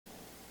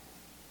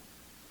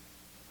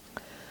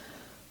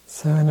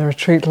So in a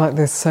retreat like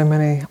this, so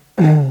many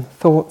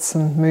thoughts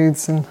and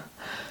moods and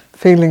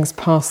feelings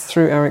pass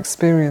through our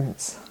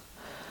experience.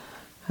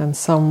 And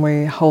some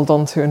we hold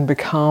on to and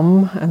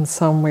become, and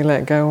some we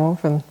let go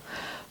of and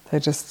they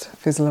just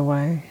fizzle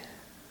away.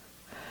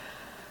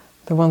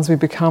 The ones we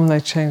become, they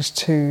change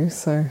too,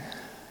 so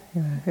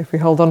if we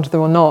hold on to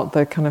them or not,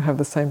 they kind of have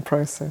the same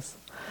process.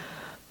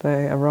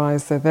 They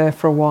arise, they're there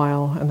for a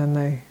while, and then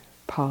they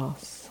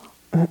pass.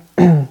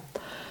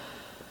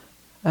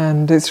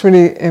 And it's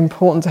really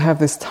important to have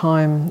this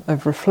time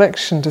of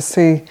reflection to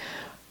see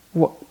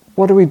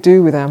what do we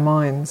do with our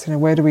minds?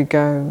 Where do we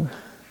go?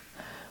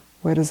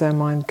 Where does our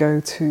mind go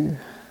to?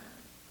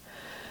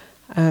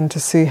 And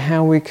to see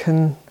how we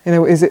can,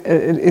 is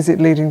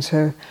it leading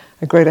to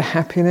a greater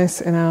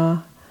happiness in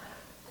our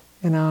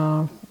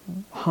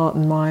heart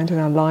and mind, in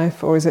our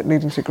life, or is it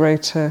leading to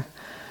greater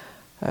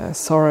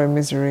sorrow,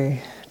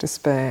 misery,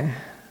 despair?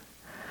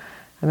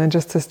 And then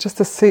just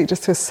to see,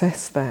 just to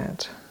assess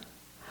that.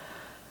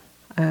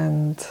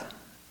 And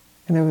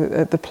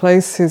at the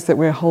places that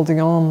we're holding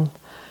on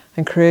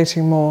and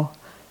creating more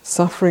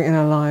suffering in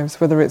our lives,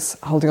 whether it's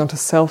holding on to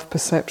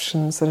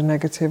self-perceptions that are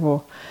negative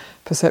or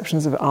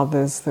perceptions of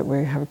others that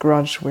we have a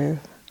grudge with,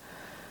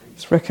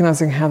 it's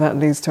recognizing how that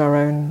leads to our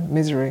own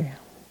misery.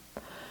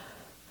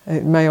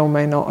 It may or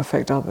may not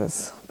affect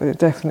others, but it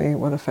definitely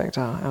will affect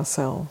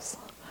ourselves.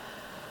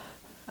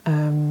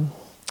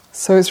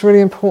 So it's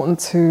really important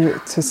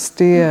to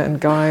steer and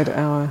guide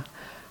our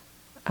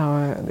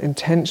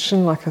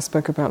intention, like I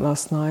spoke about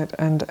last night,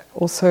 and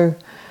also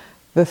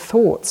the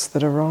thoughts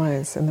that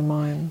arise in the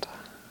mind,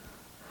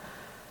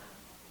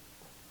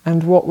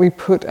 and what we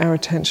put our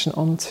attention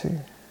onto.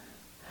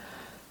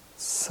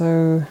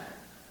 So,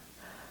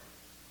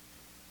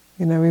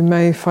 we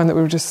may find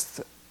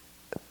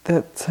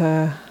that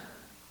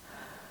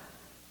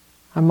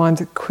our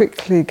mind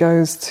quickly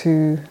goes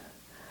to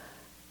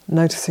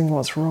noticing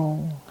what's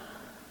wrong.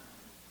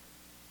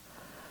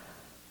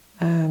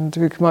 And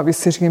we might be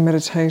sitting in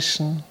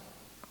meditation,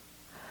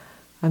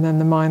 and then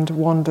the mind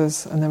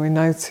wanders, and then we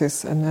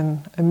notice, and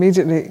then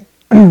immediately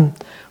we're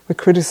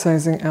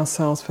criticizing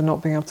ourselves for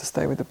not being able to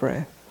stay with the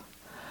breath,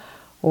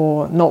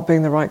 or not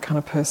being the right kind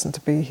of person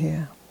to be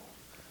here.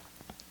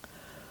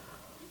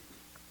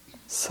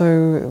 So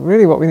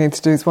really what we need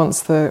to do is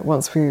once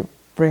we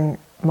bring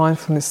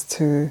mindfulness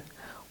to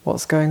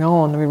what's going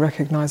on, and we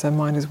recognize our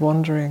mind is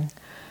wandering,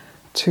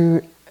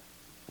 to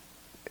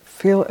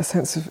feel a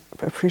sense of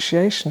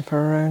appreciation for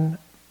our own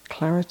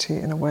clarity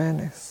and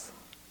awareness.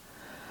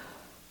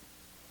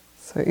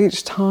 So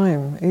each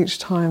time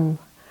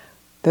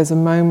there's a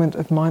moment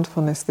of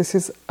mindfulness, this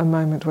is a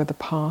moment where the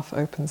path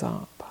opens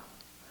up.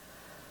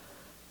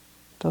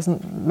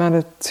 Doesn't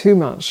matter too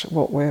much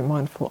what we're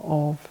mindful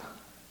of.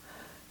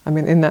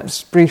 In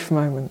that brief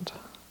moment,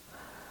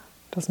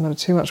 doesn't matter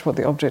too much what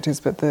the object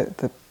is, but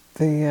the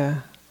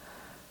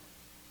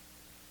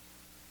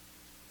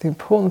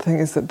important thing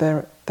is that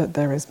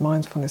there is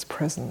mindfulness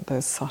present,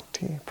 there's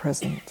sati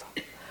present.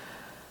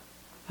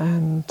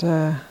 And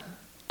to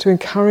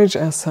encourage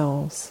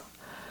ourselves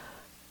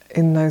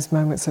in those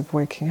moments of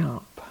waking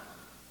up,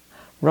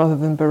 rather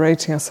than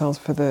berating ourselves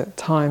for the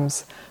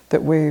times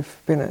that we've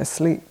been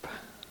asleep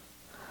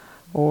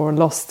or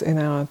lost in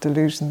our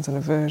delusions and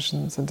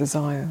aversions and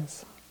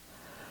desires.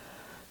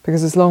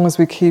 Because as long as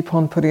we keep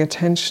on putting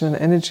attention and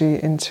energy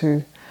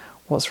into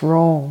what's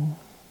wrong,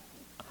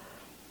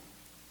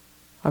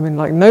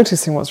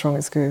 noticing what's wrong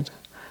is good,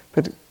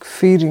 but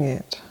feeding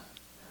it,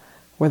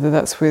 whether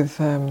that's with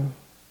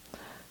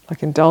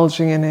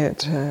indulging in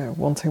it,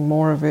 wanting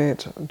more of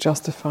it,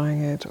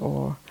 justifying it,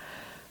 or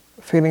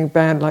feeling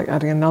bad, like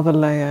adding another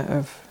layer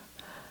of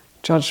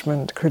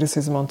judgment,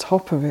 criticism on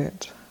top of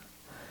it,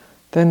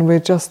 then we're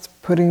just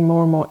putting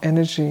more and more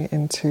energy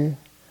into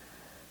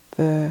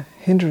the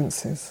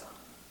hindrances.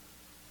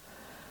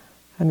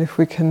 And if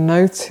we can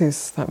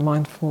notice that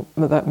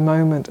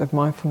moment of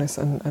mindfulness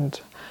and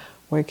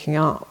waking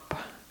up,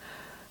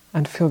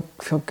 and feel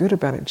good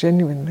about it,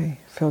 genuinely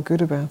feel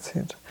good about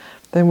it,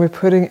 then we're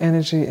putting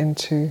energy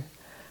into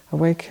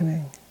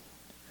awakening.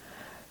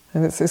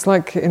 And it's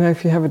like,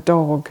 if you have a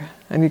dog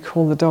and you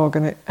call the dog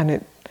and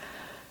it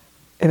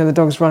the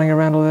dog's running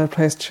around all over the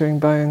place chewing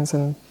bones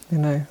and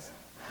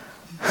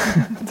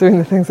doing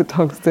the things that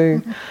dogs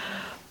do,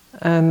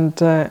 and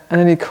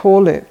then you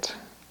call it,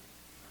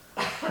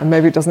 and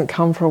maybe it doesn't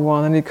come for a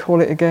while, and you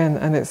call it again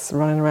and it's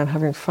running around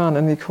having fun,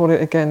 and you call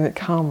it again and it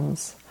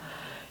comes.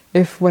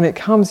 If when it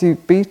comes you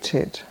beat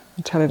it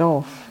and tell it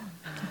off,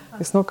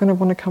 it's not going to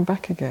want to come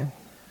back again.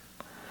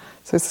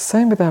 So it's the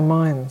same with our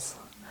minds.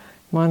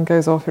 Mind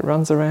goes off, it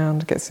runs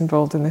around, gets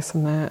involved in this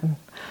and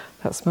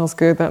that smells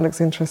good, that looks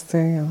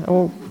interesting, and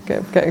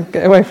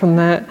get away from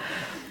that.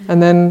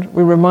 And then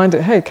we remind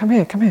it, hey, come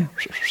here,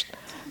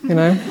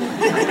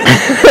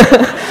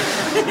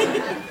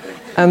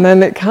 And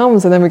then it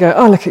comes, and then we go,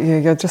 oh, look at you,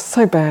 you're just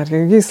so bad,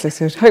 you're useless,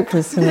 you're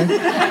hopeless,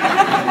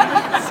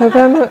 So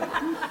then,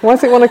 why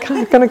does it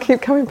going to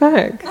keep coming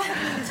back?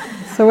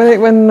 So So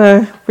when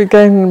we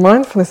gain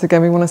mindfulness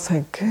again, we want to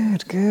say,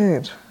 good,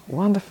 good,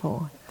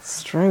 wonderful,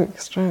 stroke,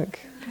 stroke.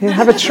 Here,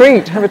 have a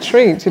treat,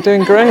 you're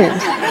doing great.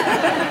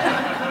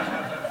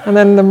 And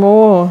then the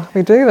more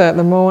we do that,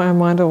 the more our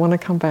mind will want to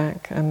come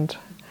back and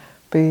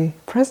be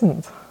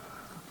present.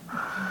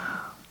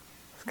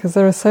 Because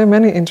there are so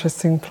many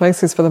interesting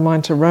places for the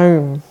mind to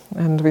roam,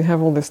 and we have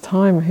all this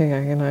time here,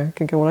 it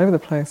can go all over the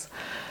place.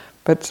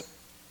 But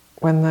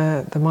when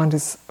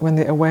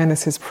the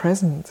awareness is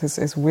present,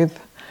 is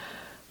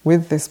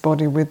with this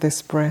body, with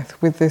this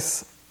breath, with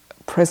this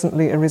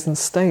presently arisen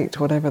state,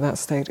 whatever that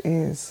state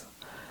is,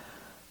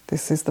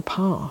 this is the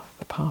path.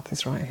 The path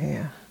is right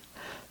here.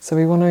 So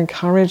we want to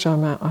encourage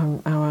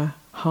our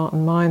heart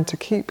and mind to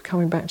keep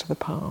coming back to the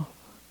path.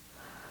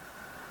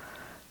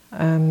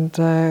 And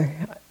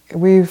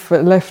we've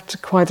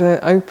left quite an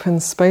open,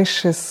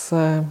 spacious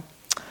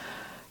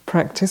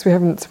practice.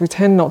 We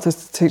tend not to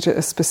teach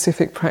a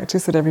specific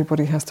practice that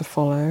everybody has to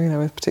follow,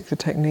 a particular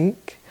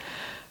technique.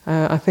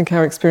 I think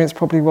our experience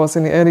probably was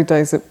in the early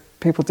days that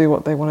people do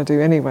what they want to do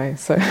anyway.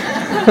 So,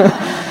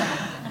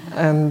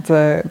 and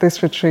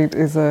this retreat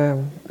is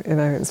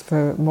it's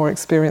for more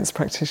experienced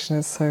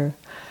practitioners. So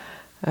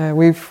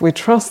we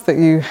trust that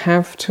you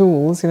have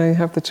tools. You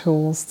have the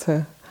tools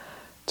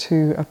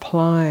to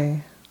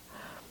apply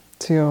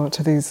to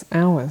these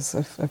hours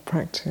of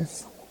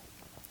practice.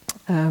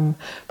 But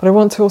I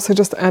want to also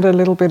just add a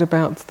little bit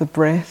about the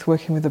breath,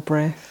 working with the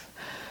breath.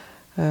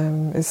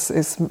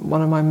 It's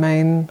one of my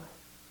main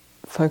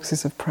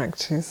focuses of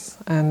practice.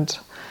 And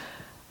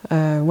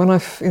when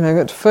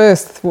at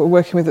first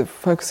working with it,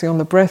 focusing on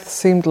the breath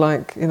seemed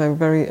like a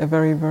very,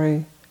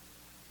 very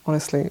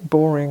honestly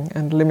boring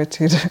and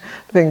limited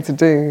thing to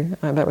do.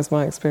 That was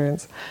my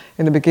experience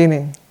in the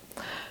beginning.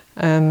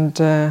 And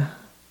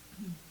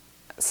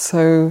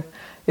so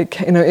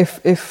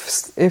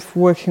if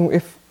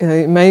working,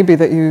 it may be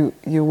that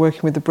you're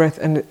working with the breath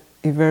and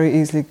you very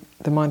easily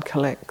the mind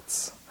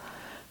collects,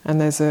 and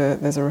there's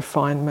a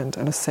refinement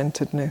and a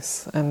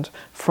centeredness, and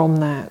from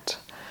that,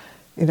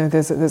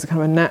 there's a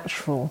kind of a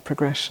natural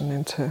progression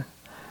into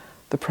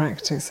the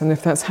practice. And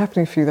if that's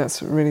happening for you,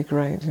 that's really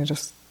great.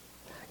 Just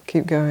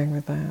keep going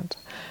with that.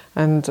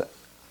 And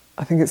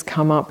I think it's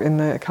come up in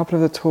a couple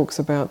of the talks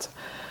about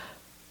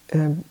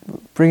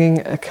bringing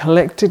a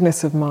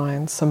collectedness of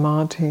mind,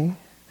 samadhi.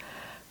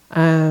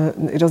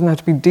 It doesn't have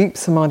to be deep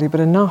samadhi,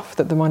 but enough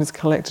that the mind is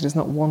collected, is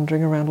not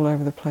wandering around all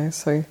over the place.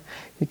 So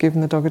you're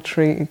giving the dog a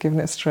treat, you're giving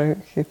it a stroke,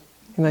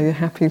 you're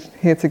happy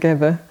here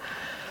together.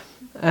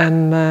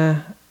 And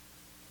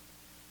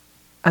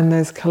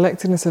there's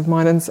collectedness of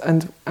mind,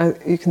 and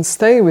you can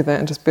stay with that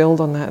and just build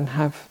on that and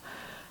have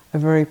a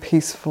very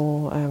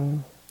peaceful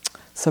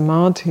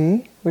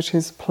samadhi, which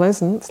is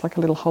pleasant. It's like a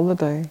little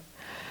holiday.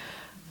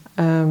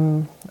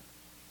 But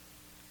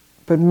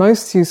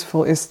most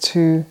useful is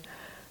to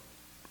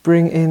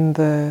bring in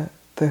the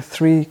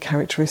three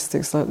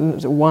characteristics, like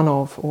one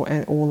of or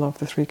all of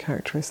the three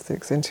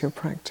characteristics into your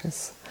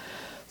practice.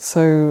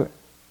 So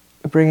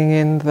bringing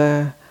in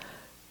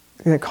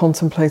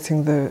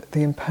contemplating the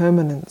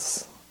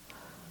impermanence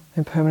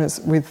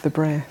with the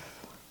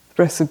breath. The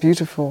breath's a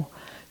beautiful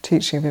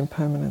teaching of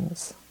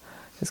impermanence.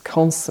 It's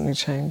constantly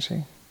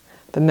changing.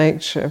 The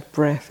nature of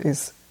breath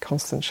is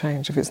constant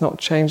change. If it's not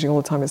changing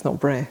all the time, it's not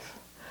breath.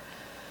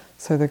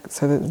 So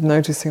that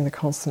noticing the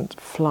constant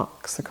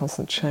flux, the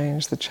constant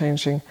change, the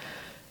changing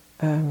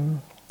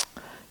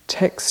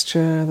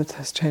texture, the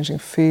changing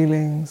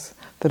feelings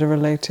that are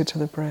related to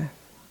the breath.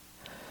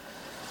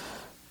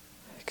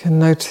 You can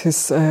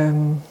notice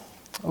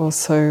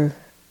also,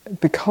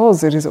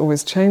 because it is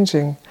always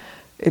changing,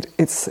 it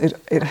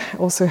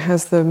also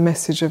has the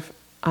message of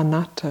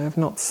anatta, of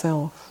not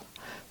self.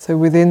 So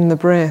within the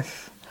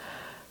breath,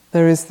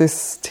 there is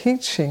this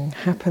teaching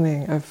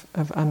happening of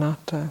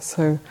anatta.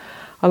 So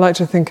I like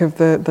to think of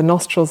the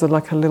nostrils are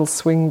like a little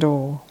swing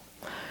door,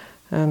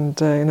 and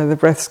the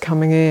breath's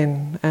coming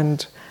in,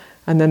 and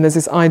then there's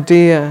this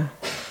idea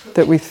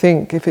that we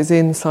think if it's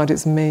inside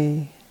it's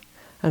me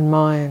and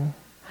mine,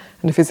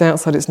 and if it's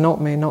outside it's not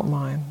me, not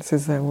mine. This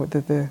is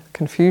the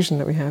confusion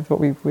that we have, what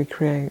we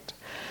create.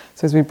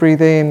 So as we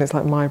breathe in, it's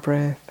like my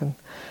breath, and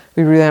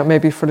we breathe out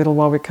maybe for a little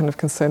while we're kind of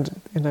concerned,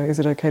 is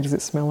it okay, does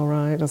it smell all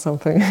right or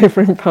something, if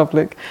we're in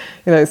public.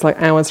 It's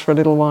like hours for a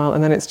little while,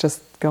 and then it's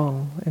just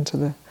gone into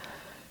the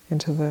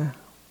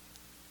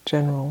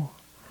general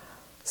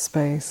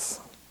space.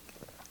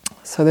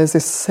 So there's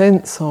this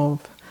sense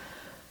of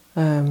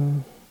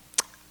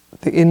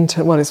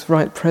it's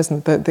right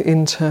present, the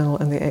internal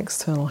and the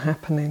external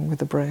happening with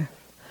the breath.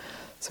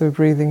 So we're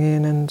breathing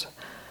in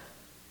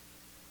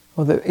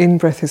the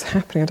in-breath is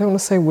happening. I don't want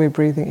to say we're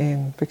breathing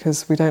in,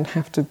 because we don't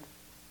have to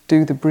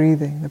do the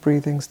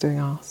breathing's doing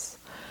us.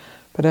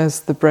 But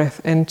as the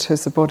breath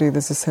enters the body,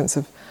 there's a sense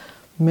of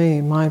me,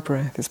 my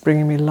breath, it's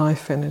bringing me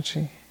life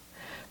energy.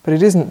 But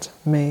it isn't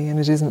me and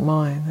it isn't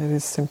mine, it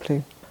is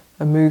simply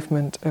a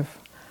movement of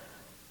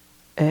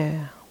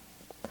air.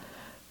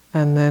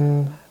 And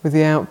then with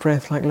the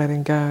out-breath, like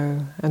letting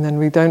go, and then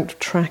we don't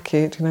track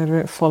it, we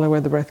don't follow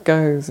where the breath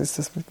goes,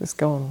 it's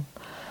gone.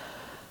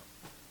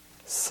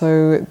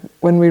 So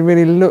when we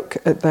really look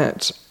at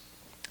that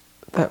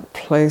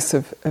place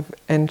of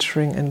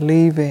entering and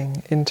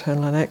leaving,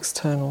 internal and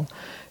external,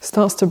 it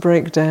starts to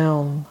break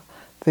down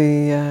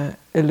the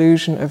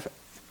illusion of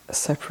a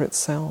separate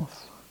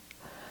self.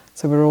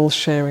 So we're all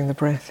sharing the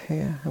breath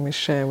here, and we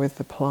share with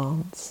the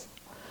plants.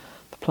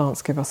 The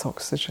plants give us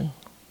oxygen.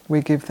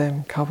 We give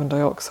them carbon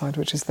dioxide,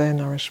 which is their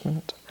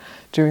nourishment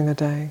during the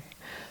day.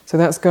 So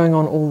that's going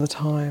on all the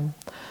time.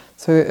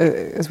 So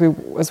as we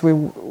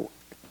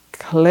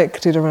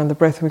collected around the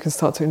breath, we can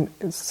start to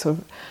sort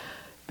of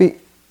be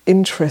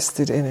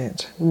interested in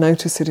it,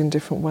 notice it in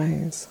different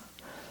ways.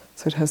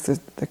 So it has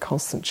the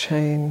constant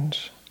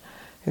change.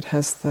 It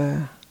has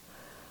the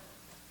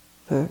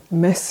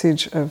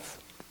message of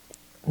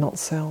not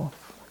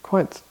self,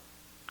 quite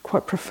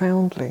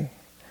profoundly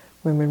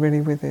when we're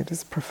really with it.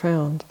 It's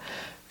profound.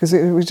 Because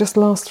we just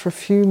last for a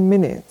few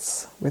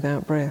minutes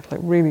without breath,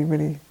 like really,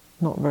 really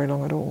not very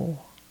long at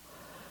all.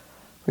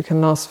 We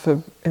can last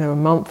for a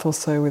month or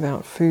so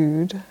without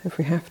food, if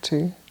we have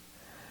to.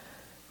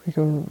 We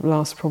can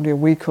last probably a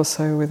week or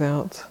so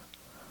without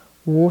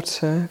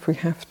water, if we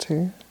have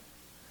to.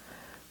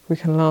 We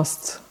can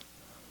last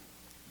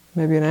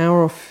maybe an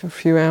hour or a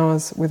few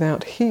hours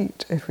without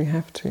heat, if we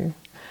have to.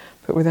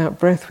 But without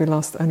breath, we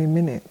last only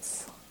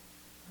minutes.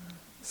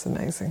 It's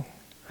amazing.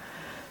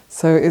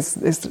 So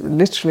it's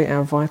literally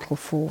our vital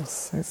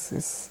force.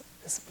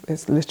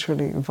 It's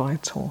literally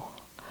vital,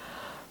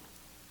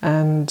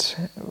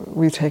 and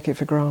we take it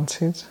for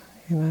granted,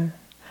 And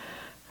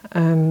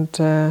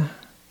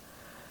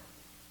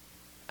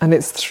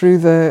it's through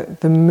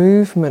the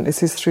movement.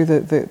 It is through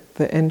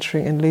the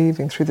entering and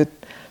leaving, through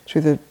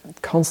the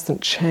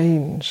constant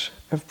change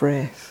of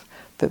breath,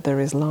 that there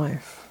is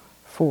life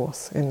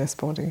force in this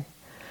body.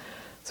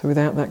 So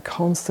without that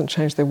constant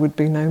change, there would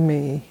be no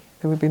me.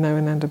 There would be no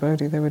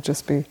Anandabodhi. There would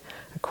just be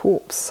a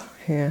corpse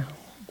here.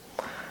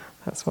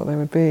 That's what they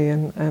would be.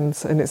 And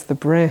it's the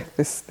breath,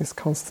 this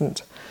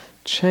constant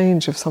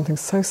change of something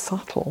so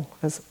subtle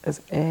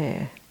as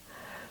air,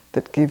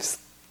 that gives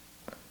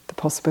the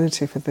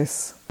possibility for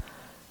this,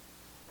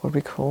 what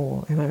we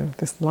call,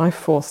 this life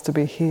force to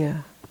be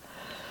here.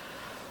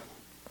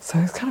 So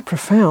it's kind of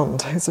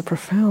profound. It's a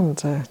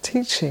profound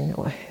teaching.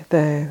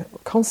 They're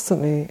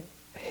constantly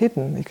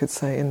hidden, you could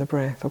say, in the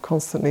breath, or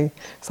constantly,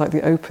 it's like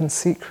the open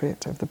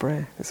secret of the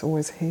breath. It's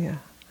always here.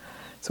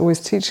 It's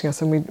always teaching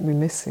us, and we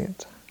miss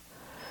it.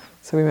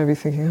 So we may be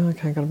thinking,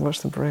 okay, I've got to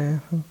watch the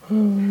breath.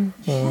 And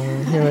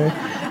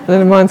then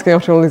the mind's going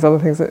off to all these other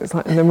things. It's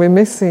like, and then we're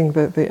missing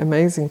the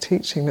amazing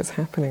teaching that's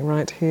happening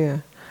right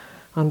here,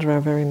 under our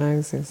very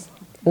noses,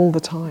 all the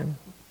time.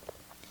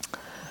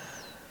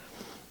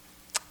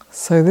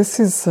 So this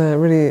is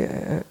really,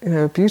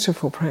 a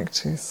beautiful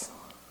practice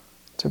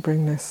to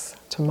bring this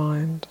to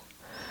mind.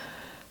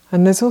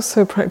 And there's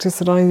also a practice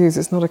that I use.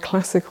 It's not a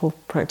classical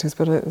practice,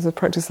 but it's a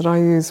practice that I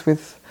use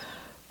with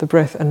the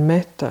breath and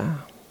metta.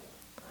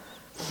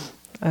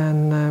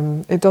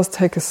 And it does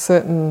take a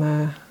certain,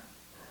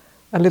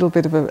 a little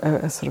bit of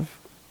a sort of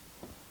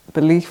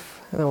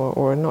belief,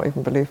 or not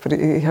even belief, but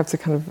you have to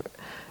kind of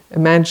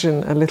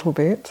imagine a little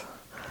bit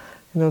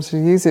in order to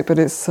use it. But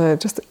it's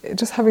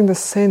just having the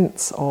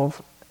sense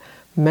of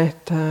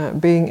metta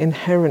being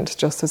inherent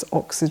just as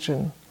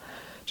oxygen.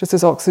 Just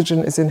as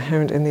oxygen is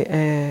inherent in the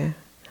air,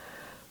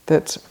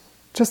 that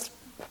just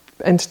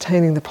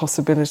entertaining the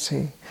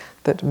possibility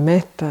that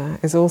metta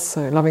is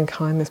also, loving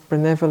kindness,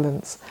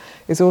 benevolence,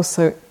 is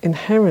also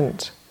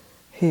inherent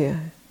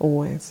here,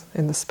 always,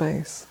 in the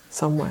space,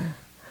 somewhere.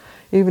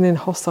 Even in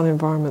hostile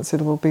environments,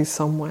 it will be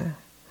somewhere.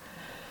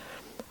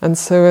 And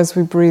so as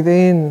we breathe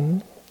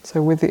in,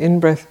 so with the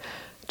in-breath,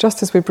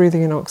 just as we're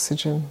breathing in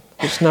oxygen,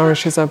 which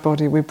nourishes our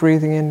body, we're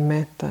breathing in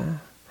metta,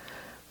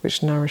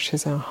 which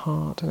nourishes our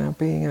heart and our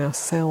being and our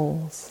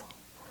cells.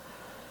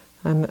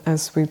 And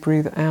as we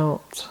breathe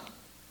out,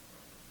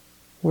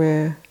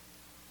 we're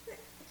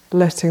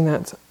letting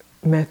that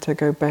metta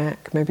go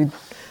back. Maybe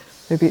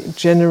it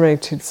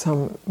generated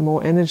some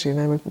more energy, and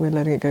then we're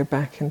letting it go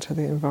back into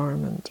the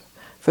environment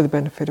for the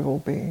benefit of all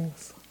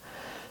beings.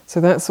 So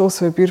that's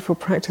also a beautiful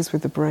practice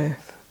with the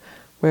breath,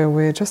 where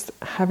we're just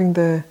having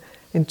the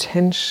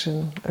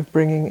intention of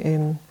bringing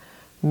in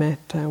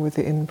metta with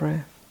the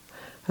in-breath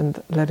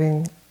and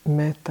letting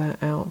metta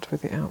out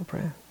with the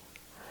out-breath.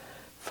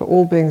 For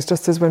all beings,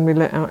 just as when we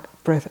let our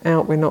breath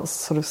out, we're not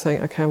sort of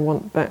saying, okay, I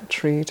want that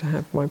tree to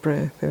have my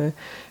breath.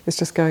 It's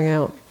just going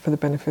out for the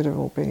benefit of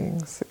all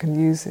beings that can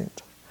use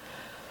it.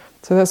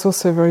 So that's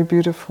also a very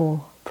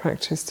beautiful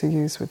practice to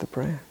use with the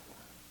breath.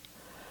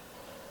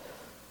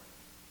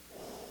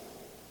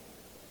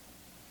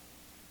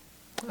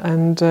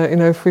 And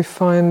if we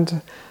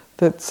find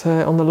that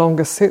on the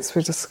longer sits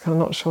we're just kind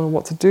of not sure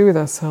what to do with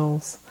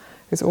ourselves,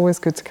 it's always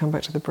good to come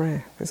back to the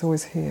breath. It's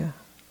always here.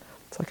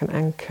 It's like an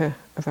anchor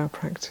of our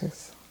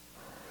practice.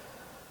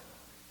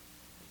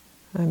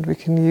 And we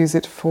can use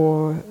it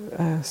for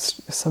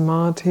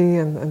samadhi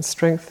and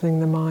strengthening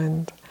the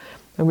mind,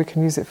 and we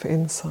can use it for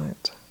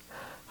insight.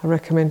 I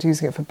recommend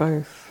using it for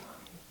both.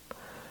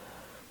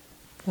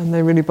 And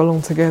they really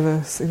belong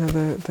together, you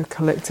know, the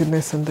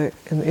collectedness and the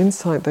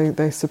insight,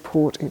 they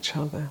support each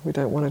other. We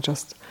don't want to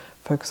just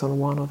focus on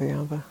one or the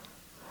other.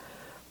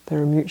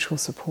 They're a mutual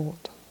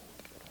support.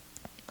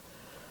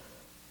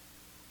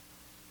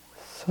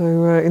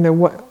 So, you know,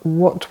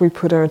 what we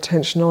put our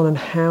attention on and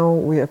how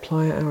we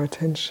apply our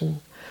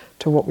attention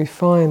to what we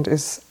find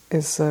is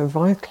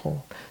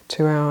vital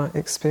to our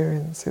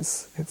experience.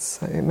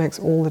 It makes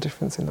all the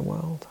difference in the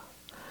world.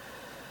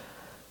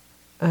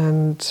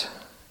 And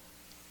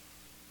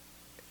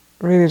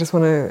really just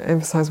want to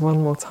emphasize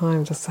one more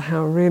time just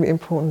how really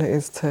important it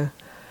is to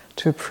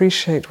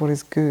appreciate what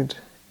is good,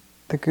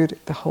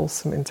 the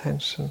wholesome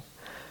intention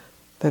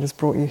that has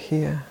brought you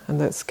here and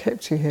that's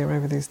kept you here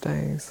over these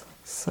days.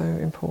 So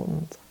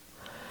important.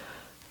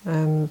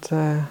 And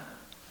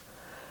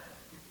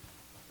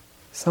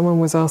someone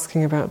was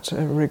asking about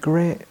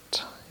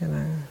regret, you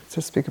know,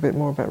 to speak a bit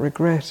more about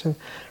regret. And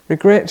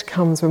regret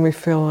comes when we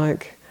feel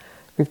like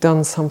we've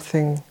done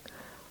something,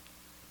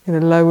 you know,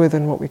 lower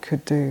than what we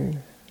could do.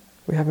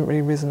 We haven't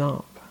really risen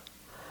up.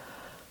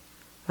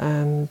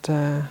 And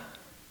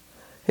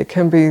it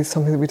can be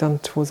something that we've done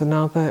towards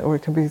another, or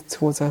it can be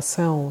towards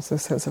ourselves, a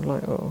sense of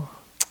like, oh.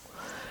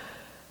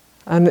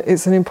 And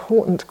it's an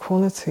important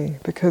quality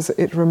because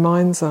it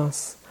reminds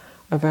us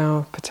of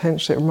our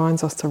potential. It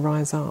reminds us to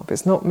rise up.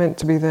 It's not meant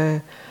to be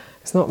there.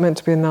 It's not meant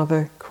to be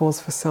another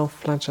cause for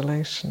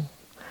self-flagellation.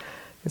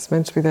 It's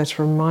meant to be there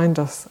to remind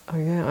us, oh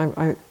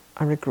yeah,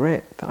 I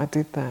regret that I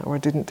did that or I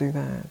didn't do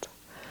that.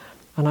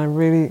 And I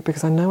really,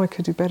 because I know I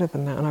could do better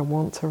than that and I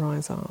want to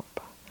rise up.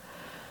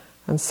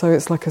 And so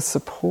it's like a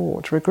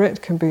support.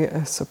 Regret can be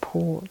a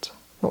support,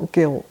 not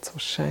guilt or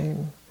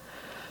shame,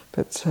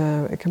 but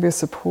it can be a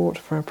support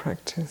for our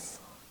practice,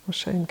 or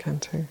shame can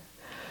too.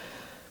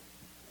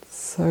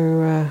 So,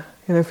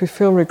 you know, if we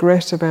feel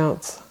regret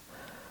about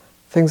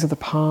things of the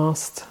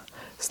past,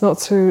 it's not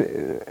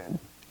to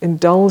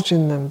indulge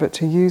in them, but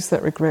to use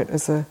that regret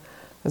as a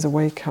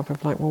wake-up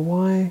of like, well,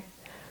 why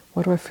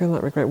do I feel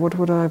that regret? What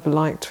would I have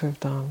liked to have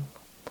done?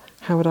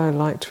 How would I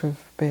like to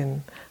have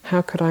been?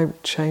 How could I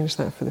change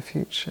that for the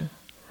future?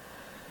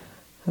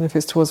 And if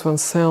it's towards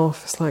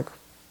oneself, it's like,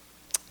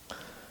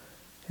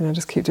 you know,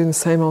 just keep doing the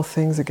same old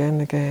things again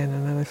and again,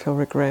 and then I feel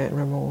regret and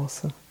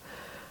remorse. And,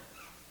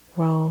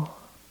 well,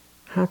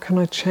 how can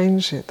I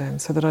change it then,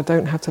 so that I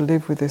don't have to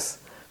live with this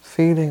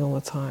feeling all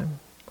the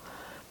time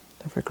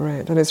of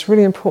regret? And it's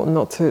really important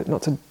not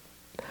to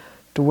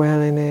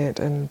dwell in it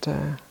and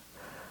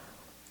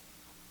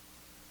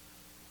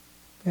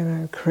you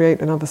know, create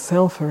another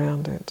self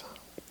around it.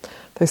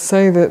 They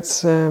say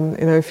that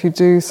you know, if you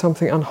do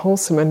something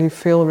unwholesome and you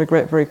feel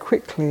regret very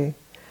quickly,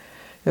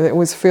 you know, it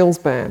always feels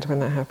bad when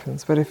that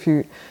happens. But if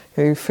you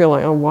feel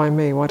like, oh, why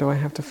me? Why do I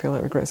have to feel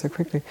that regret so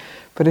quickly?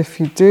 But if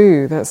you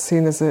do, that's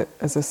seen as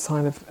a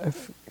sign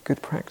of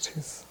good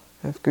practice,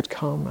 of good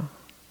karma,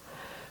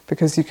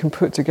 because you can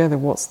put together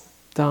what's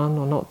done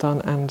or not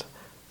done and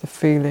the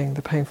feeling,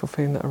 the painful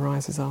feeling that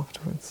arises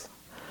afterwards.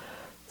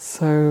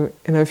 So,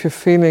 you know, if you're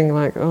feeling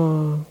like,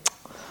 oh,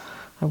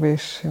 I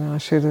wish, you know, I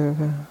should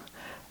have,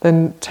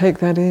 then take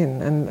that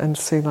in and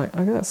see like,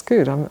 oh, that's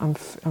good. I'm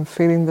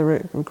feeling the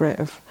regret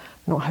of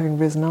not having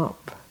risen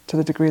up to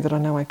the degree that I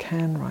know I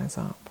can rise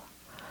up.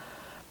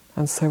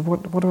 And so,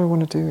 what do I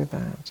want to do with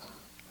that?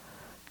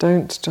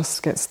 Don't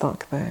just get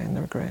stuck there in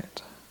the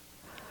regret.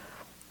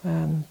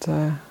 And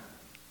you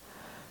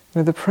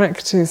know, the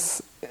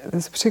practice,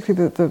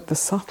 particularly the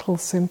subtle,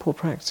 simple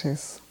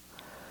practice,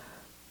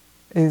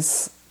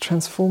 is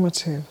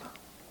transformative.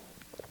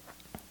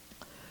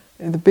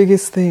 The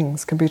biggest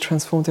things can be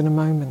transformed in a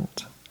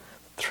moment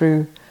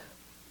through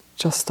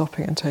just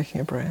stopping and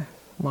taking a breath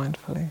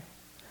mindfully,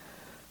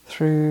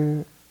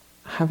 through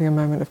having a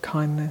moment of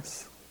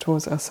kindness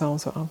towards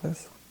ourselves or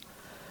others.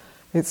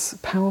 It's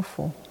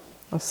powerful.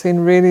 I've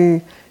seen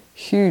really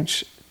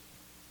huge,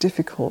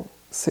 difficult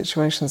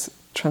situations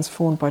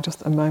transformed by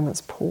just a moment's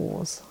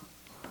pause,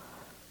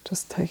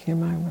 just taking a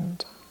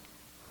moment.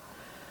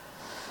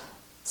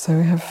 So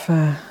we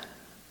have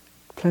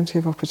plenty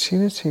of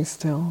opportunity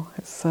still.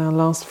 It's our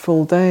last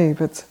full day,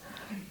 but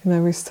you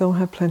know, we still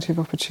have plenty of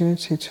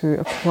opportunity to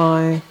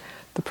apply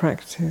the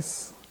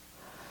practice,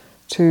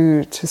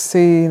 to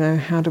see, you know,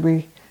 how do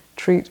we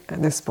treat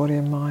this body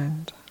and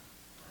mind,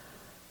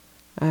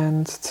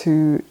 and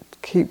to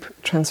keep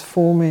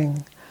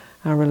transforming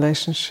our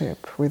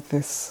relationship with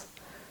this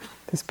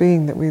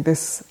being that we,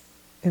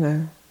 you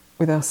know,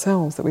 with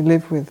ourselves that we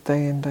live with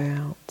day in, day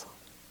out.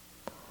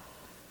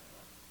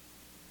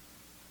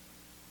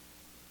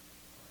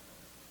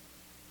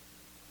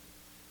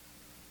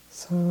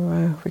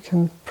 So we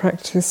can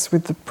practice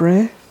with the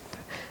breath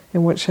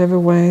in whichever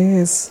way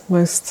is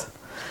most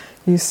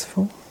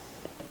useful.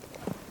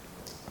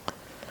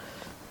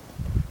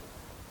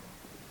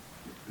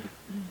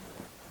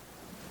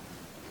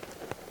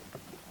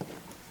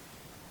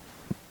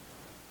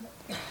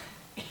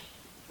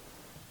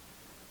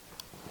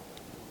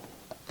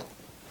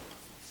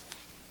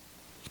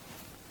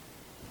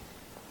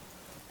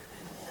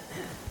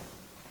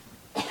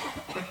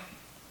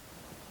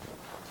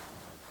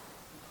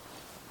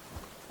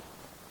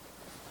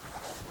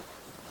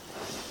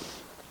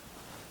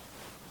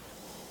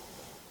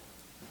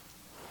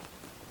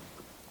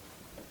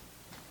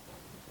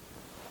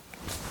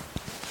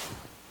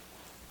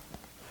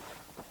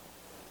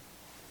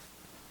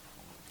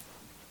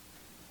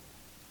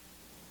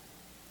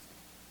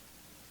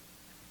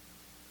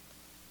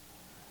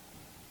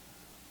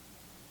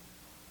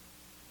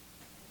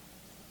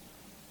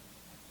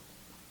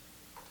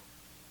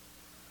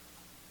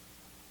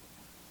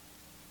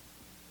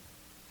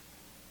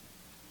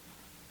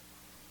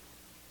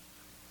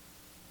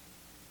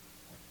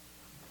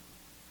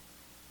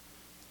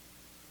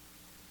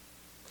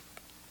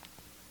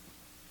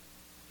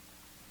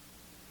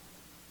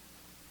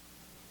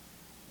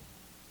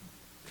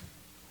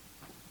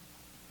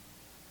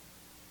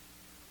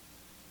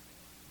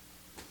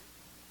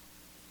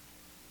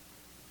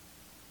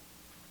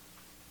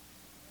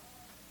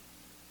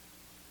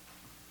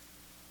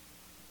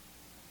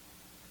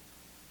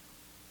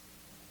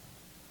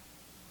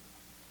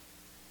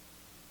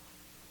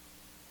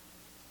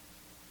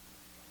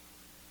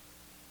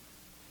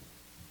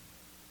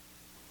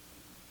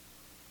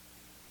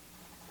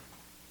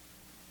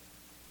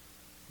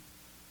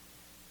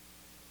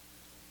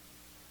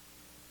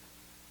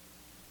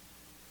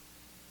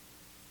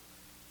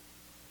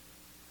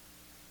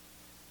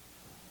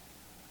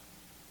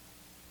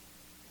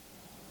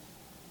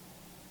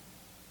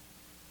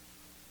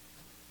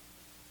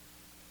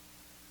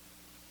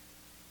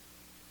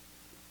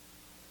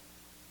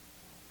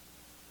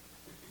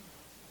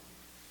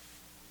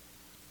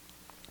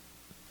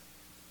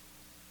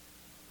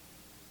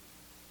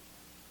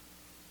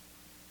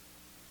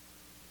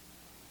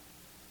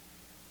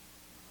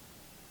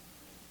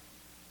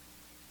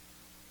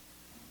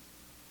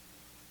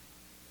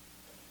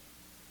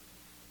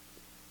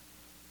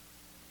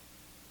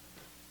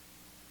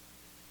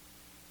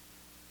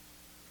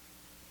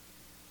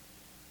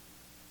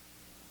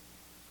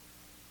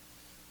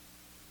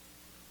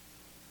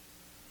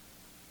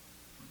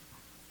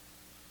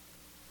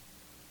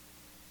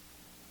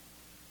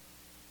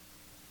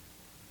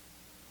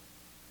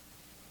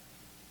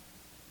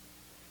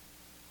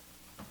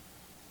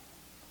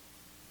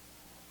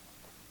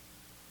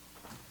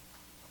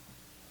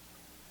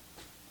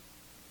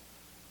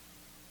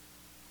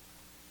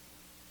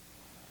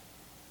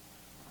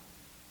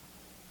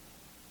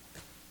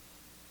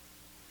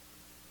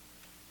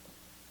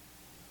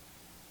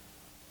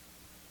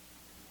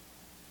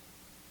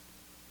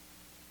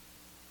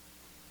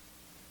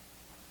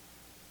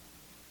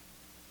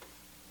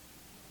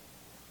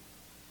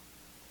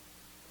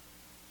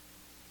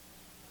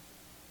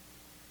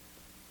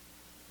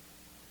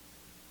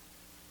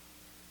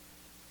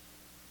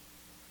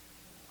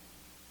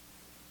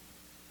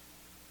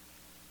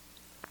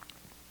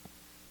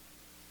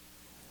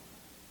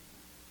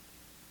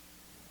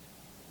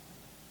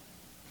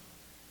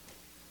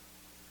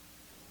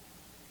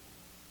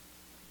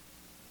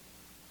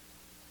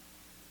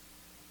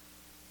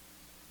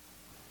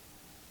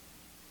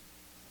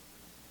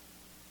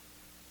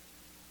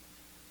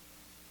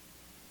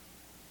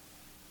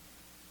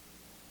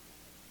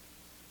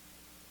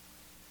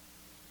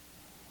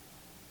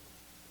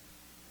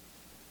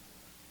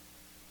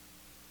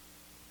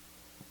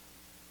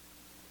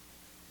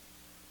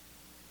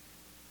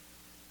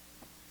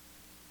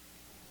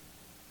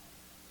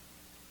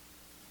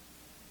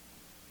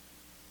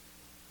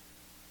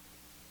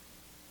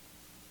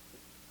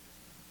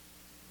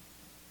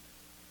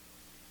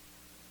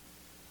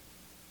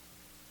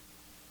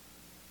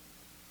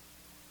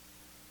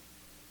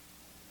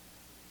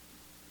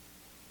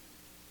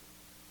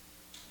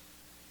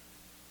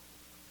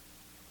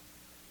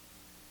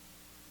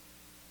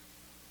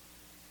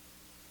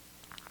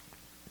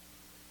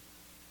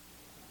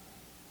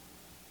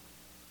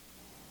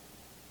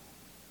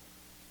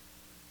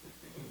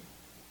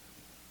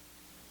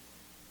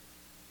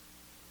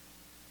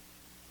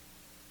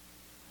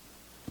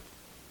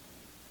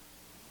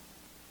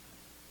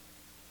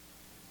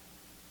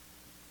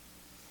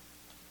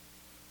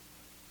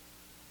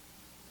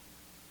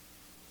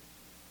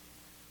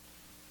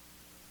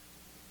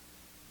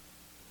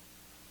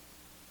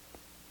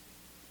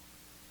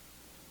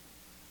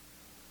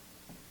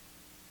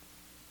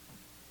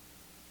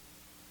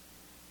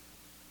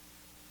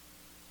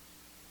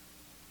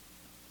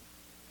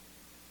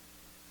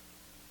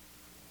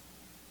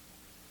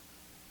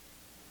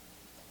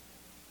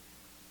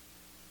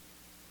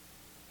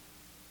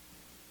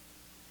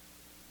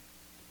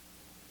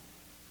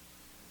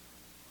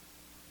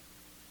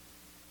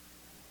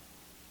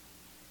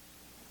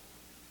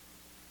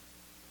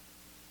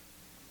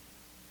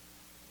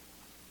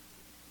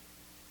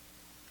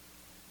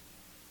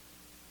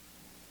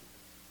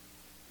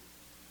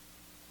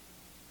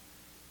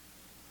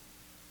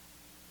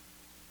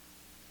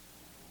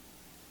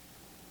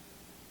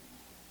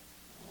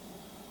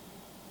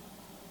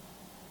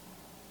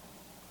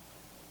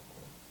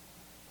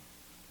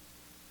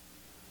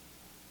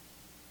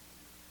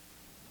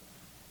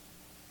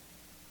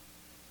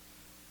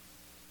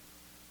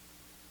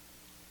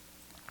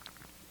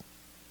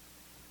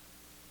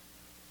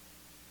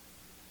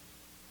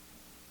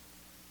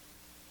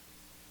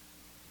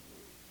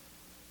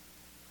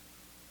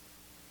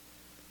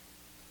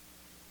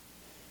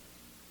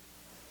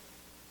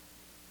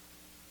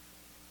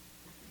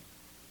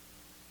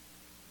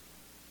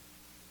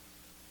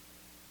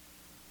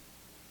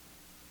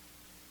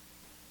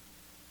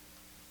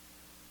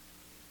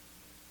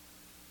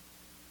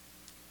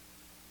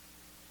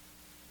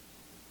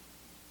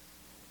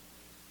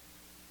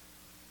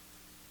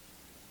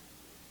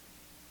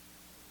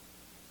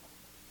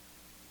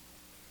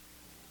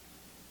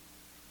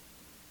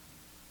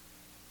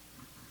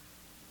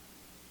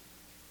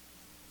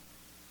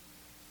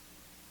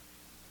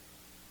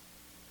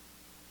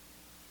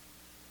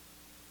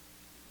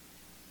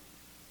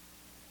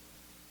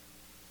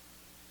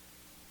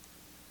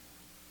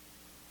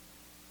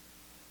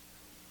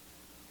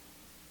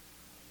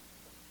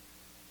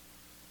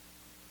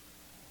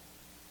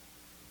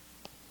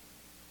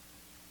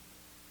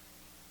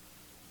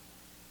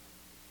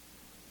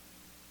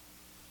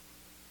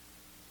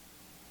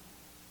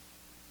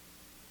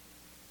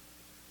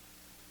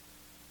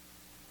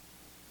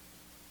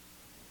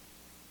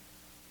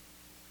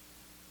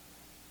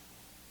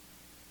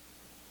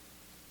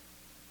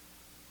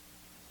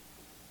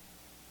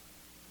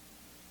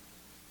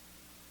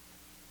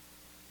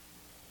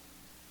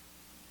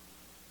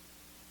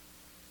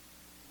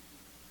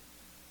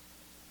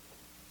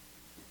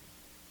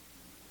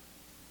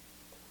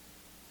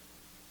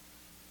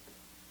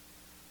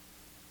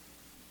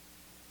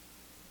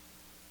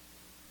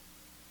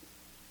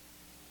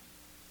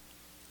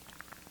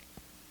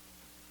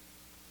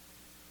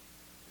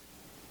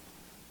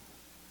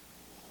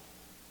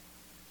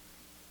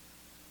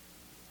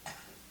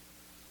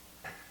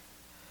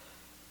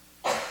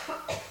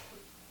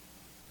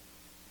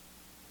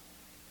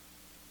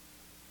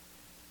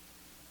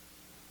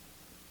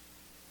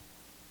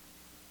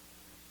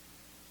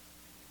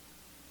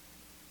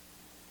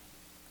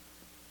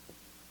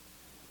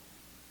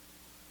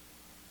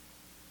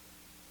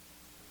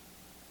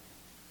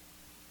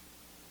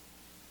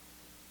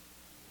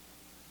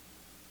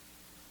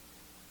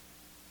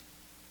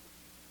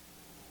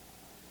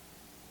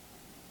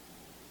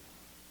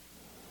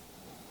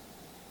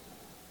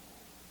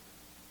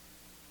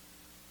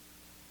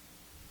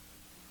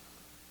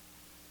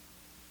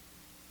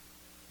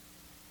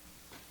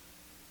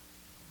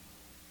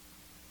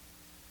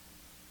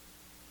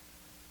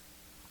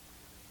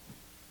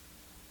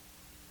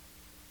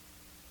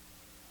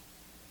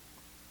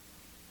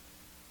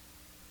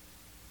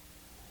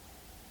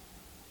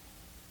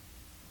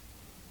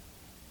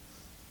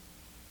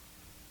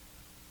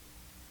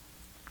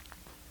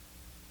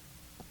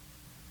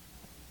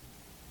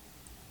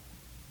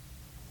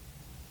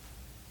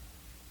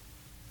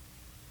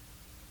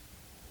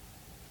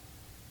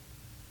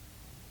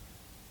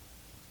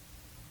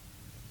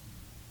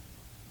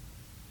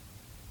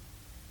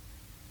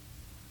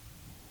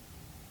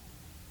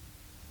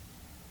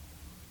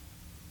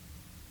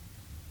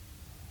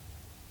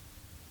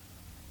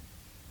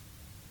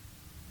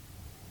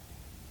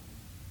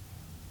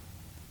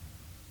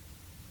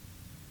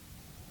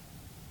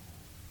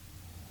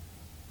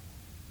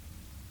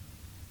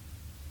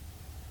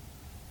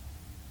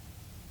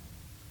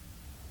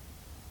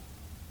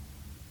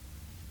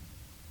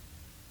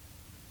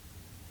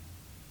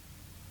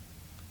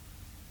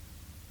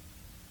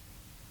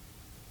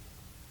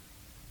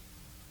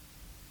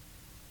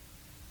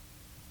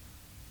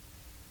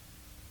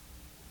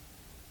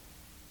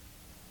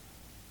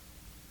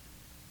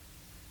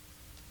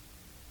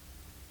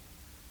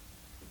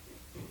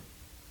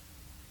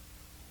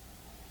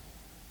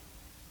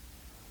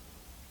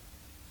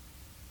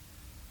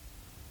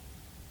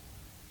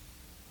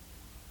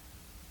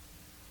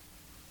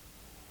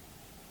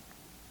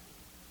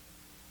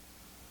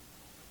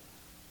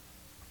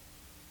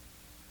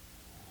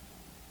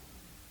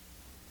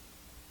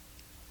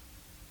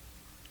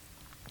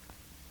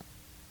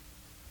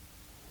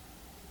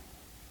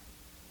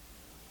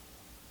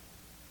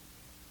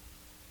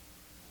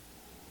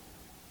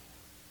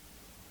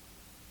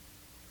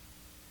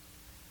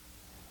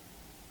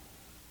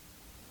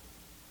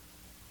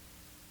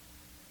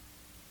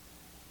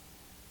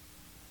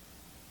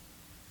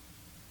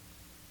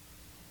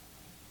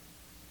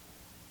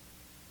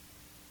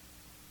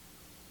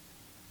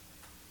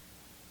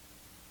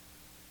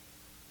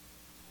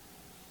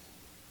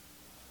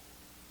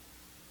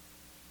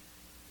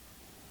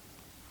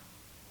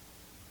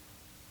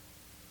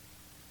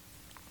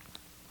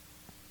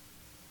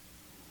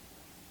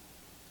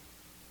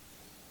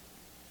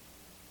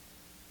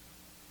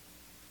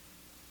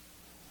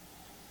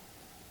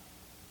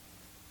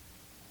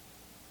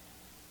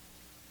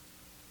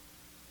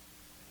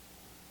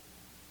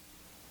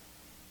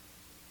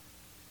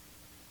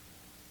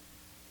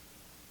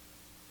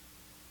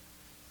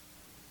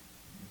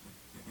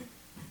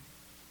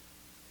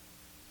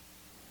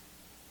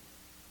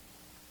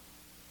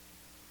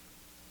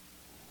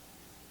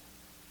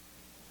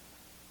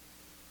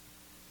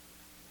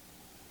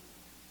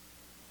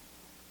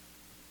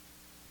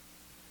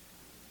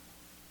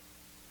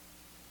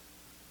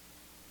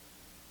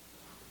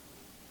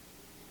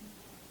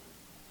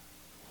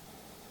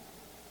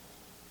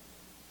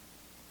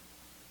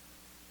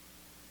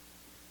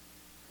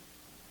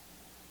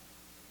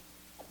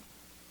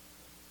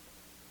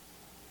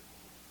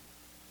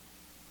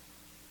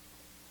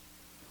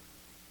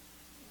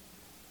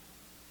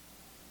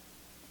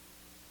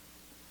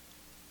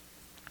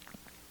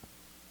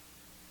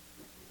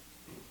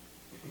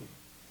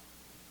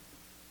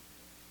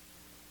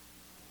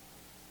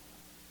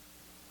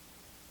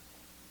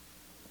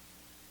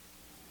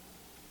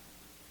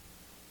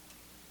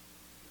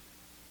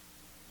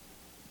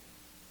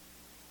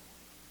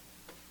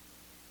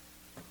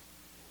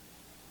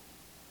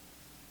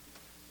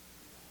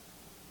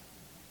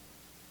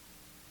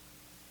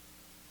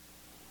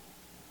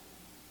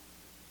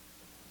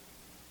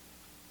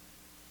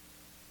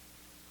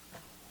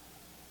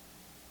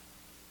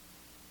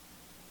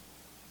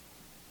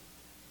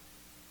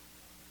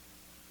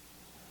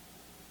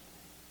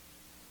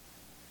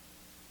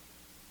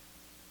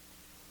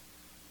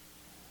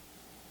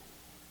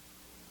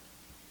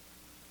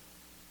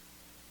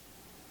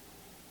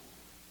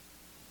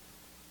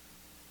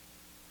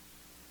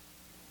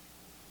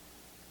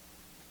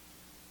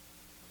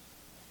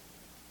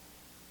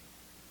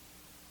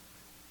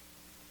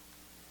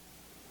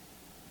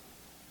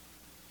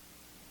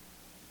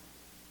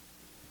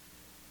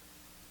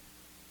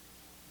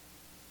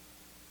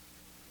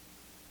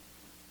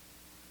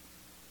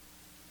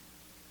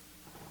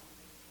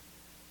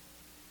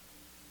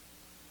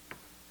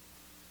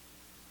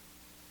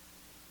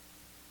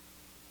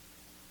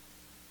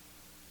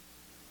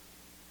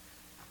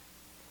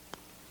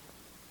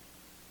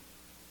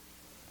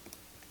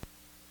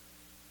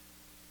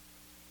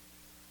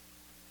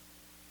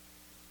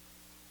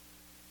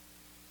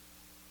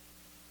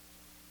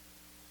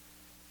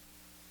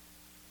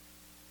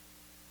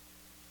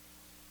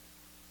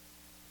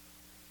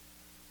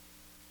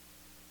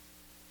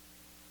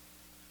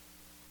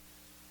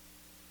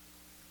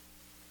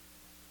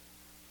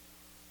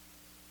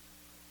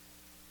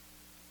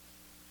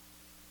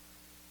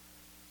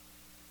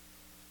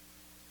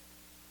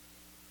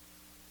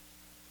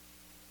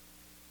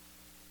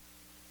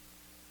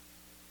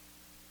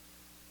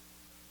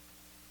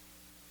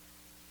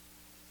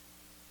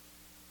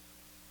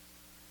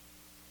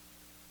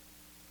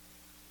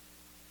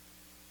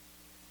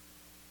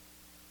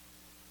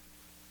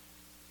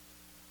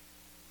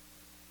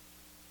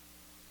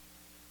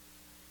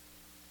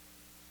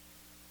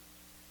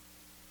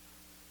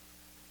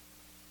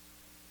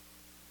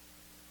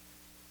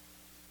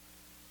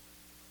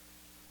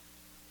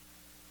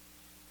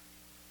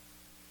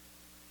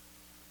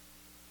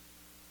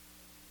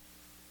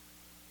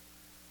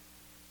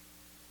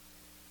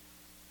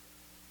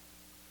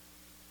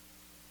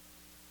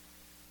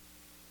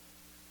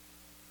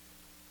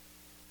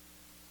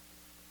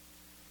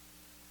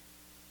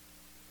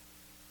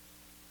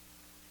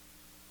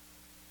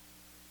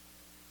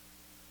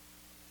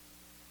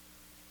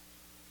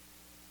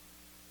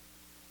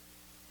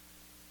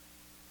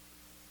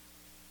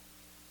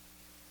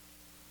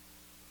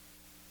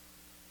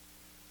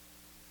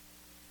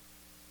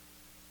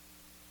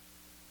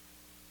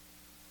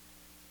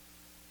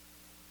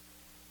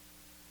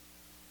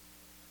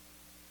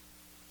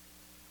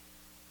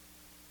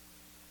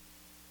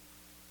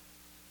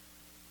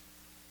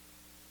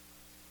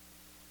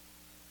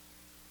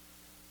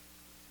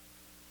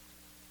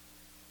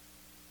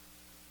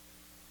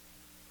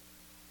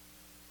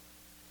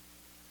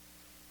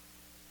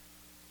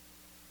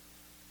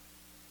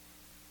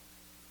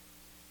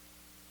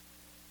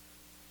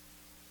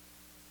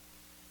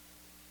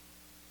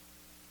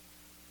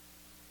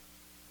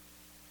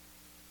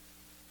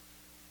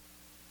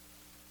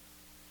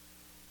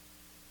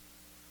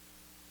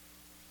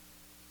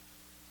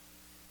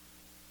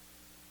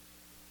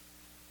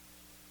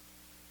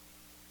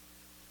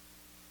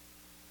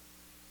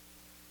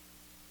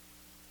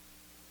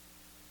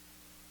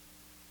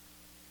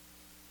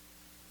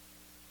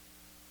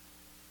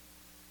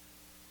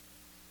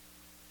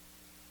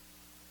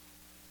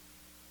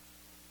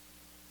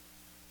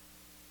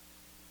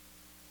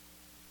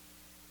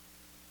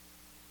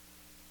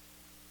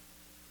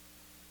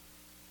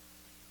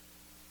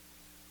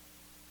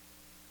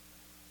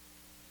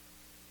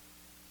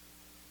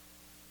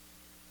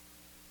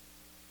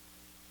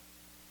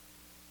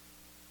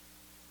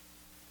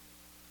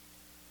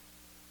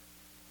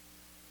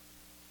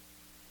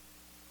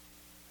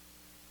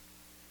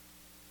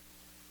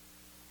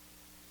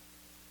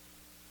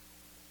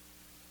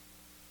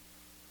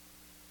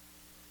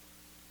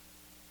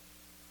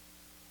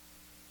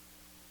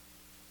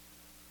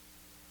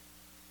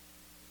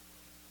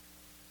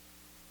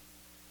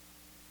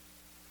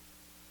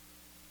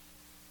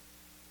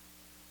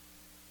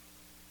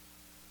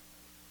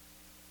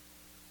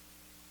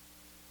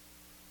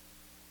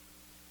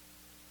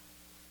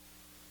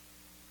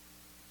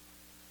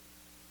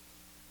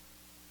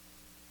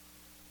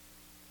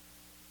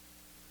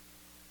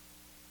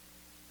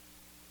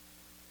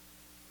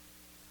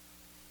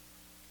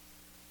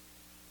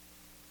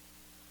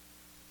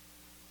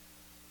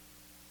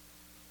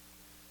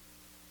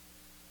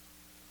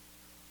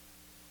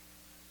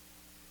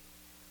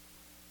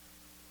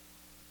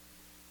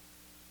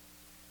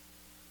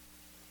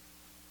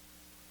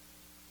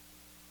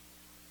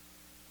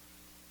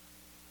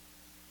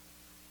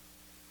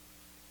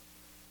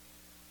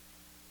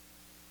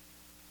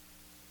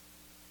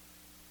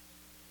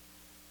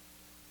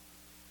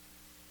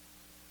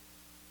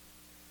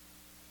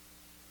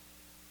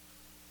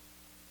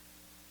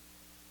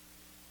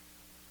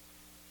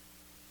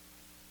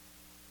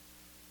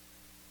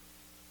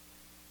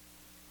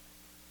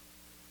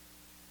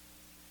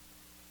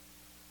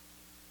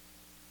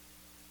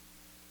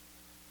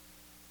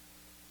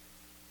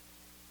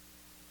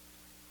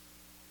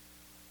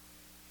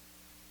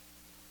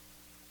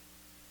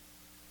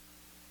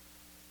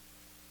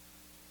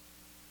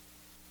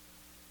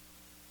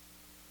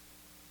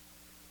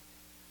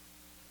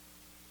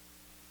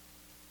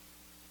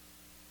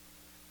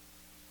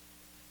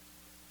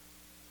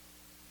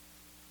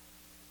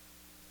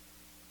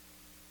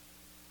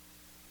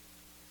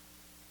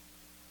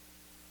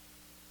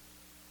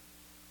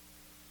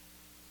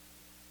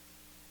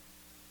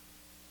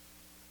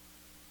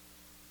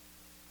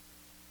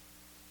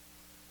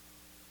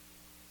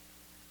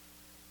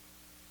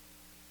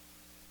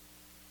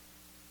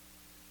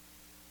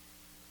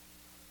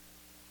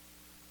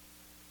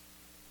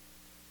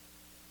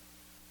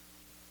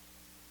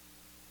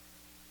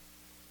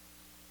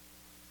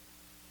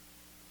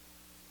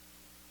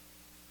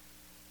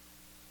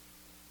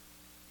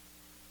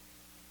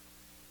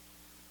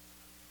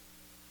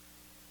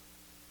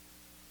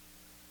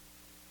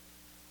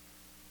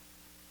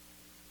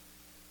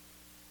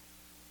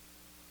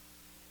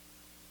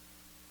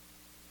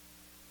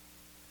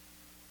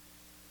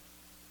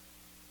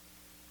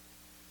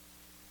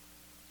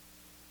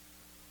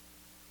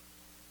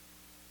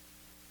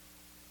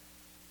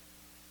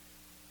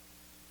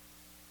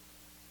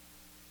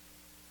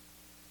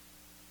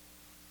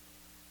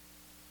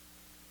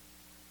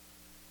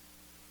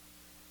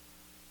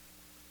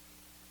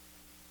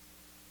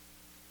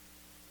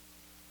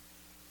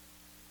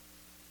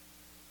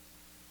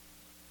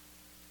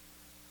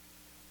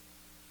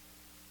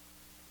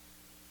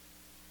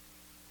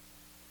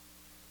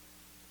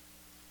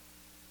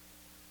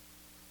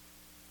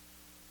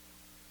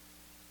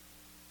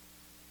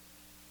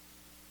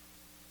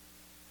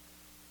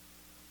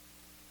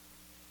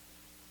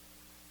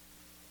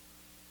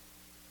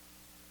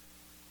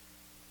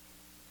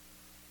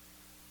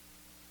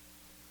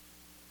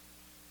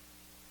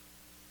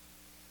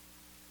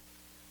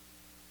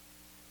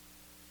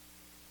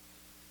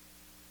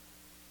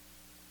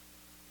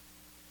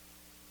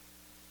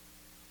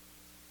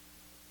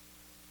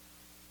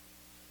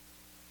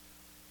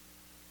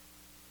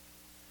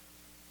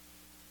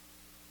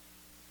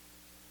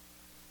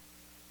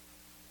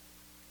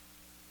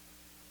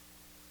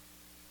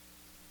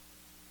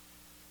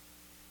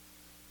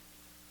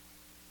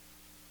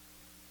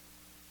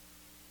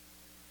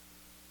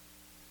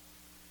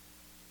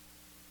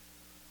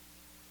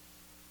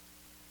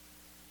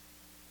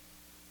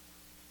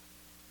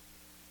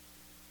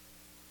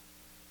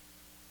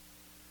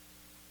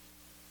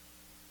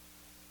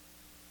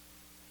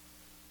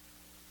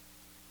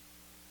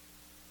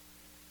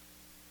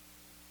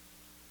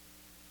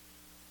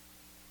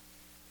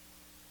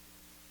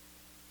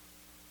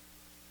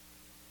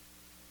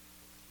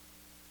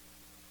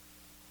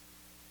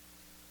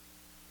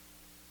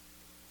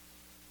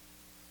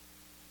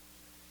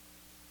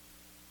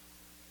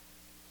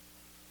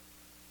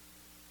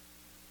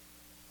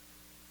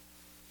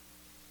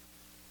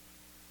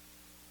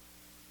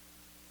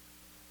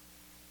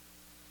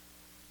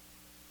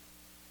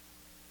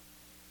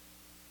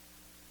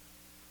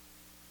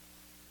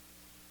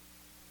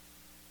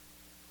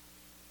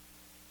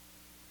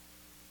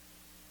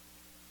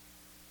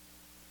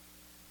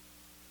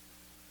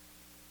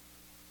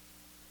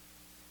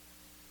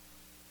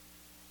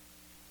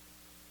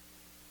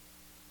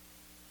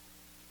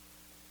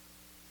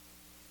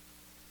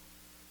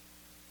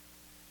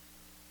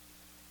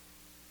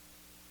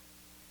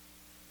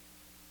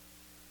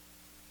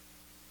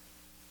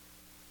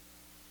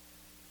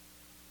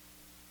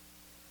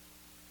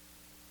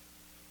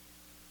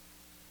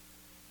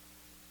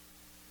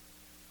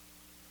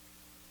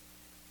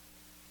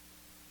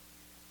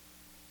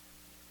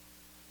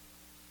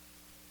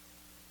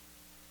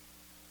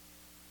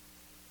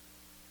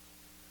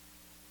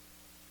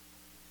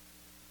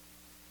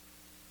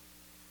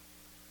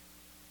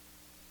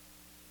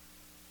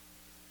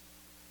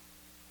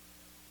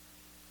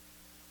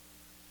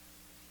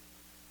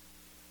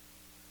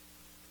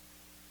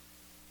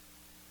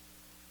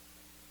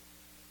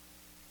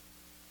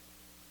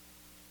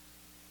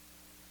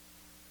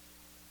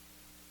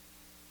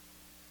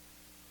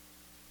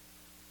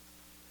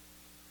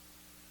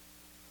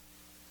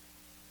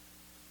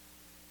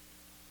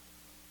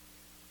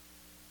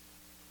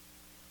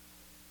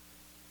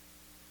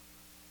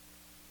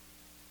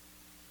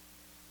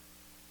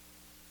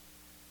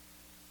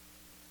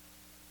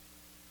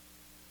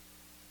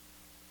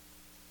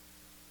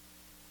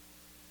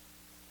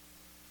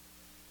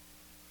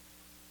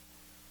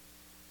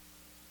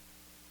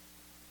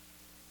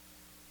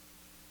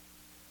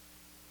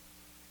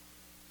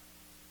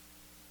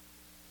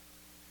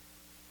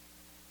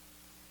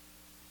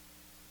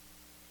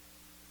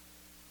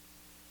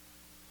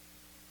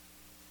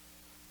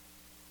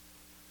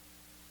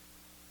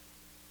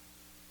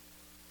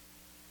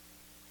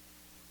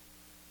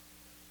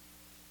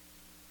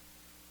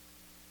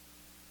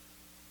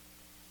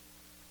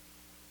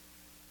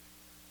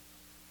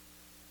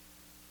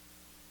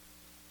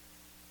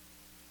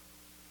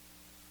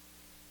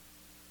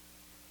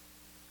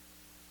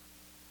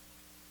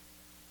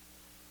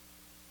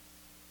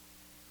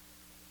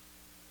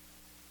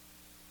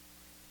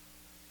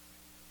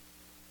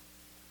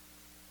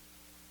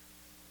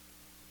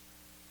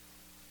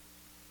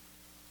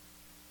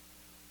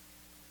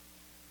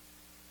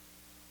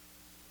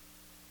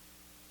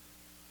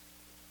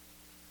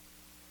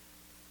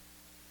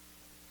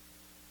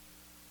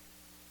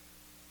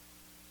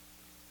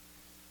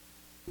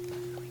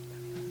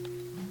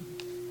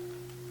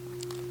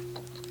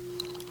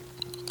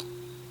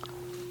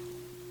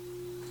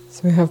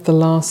 So we have the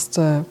last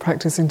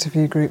practice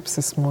interview groups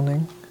this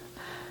morning,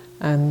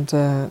 and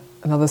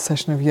another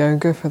session of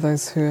yoga for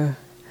those who are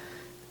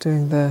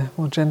doing the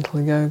more gentle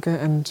yoga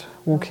and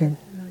walking.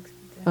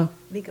 No,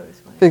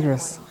 vigorous one.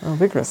 Vigorous. Oh,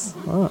 vigorous.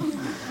 Oh.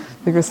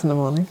 Vigorous in the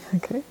morning,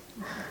 okay.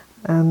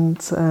 And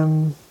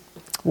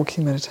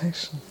walking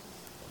meditation.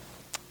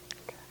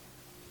 Okay.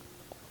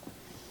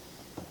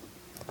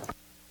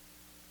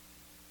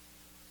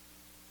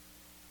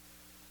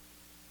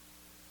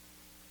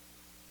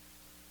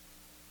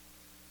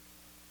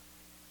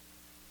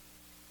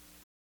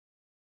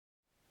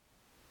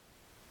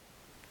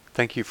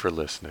 Thank you for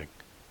listening.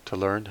 To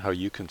learn how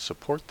you can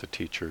support the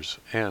teachers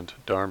and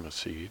Dharma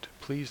Seed,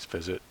 please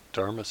visit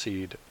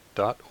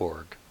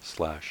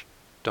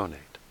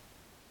dharmaseed.org/donate.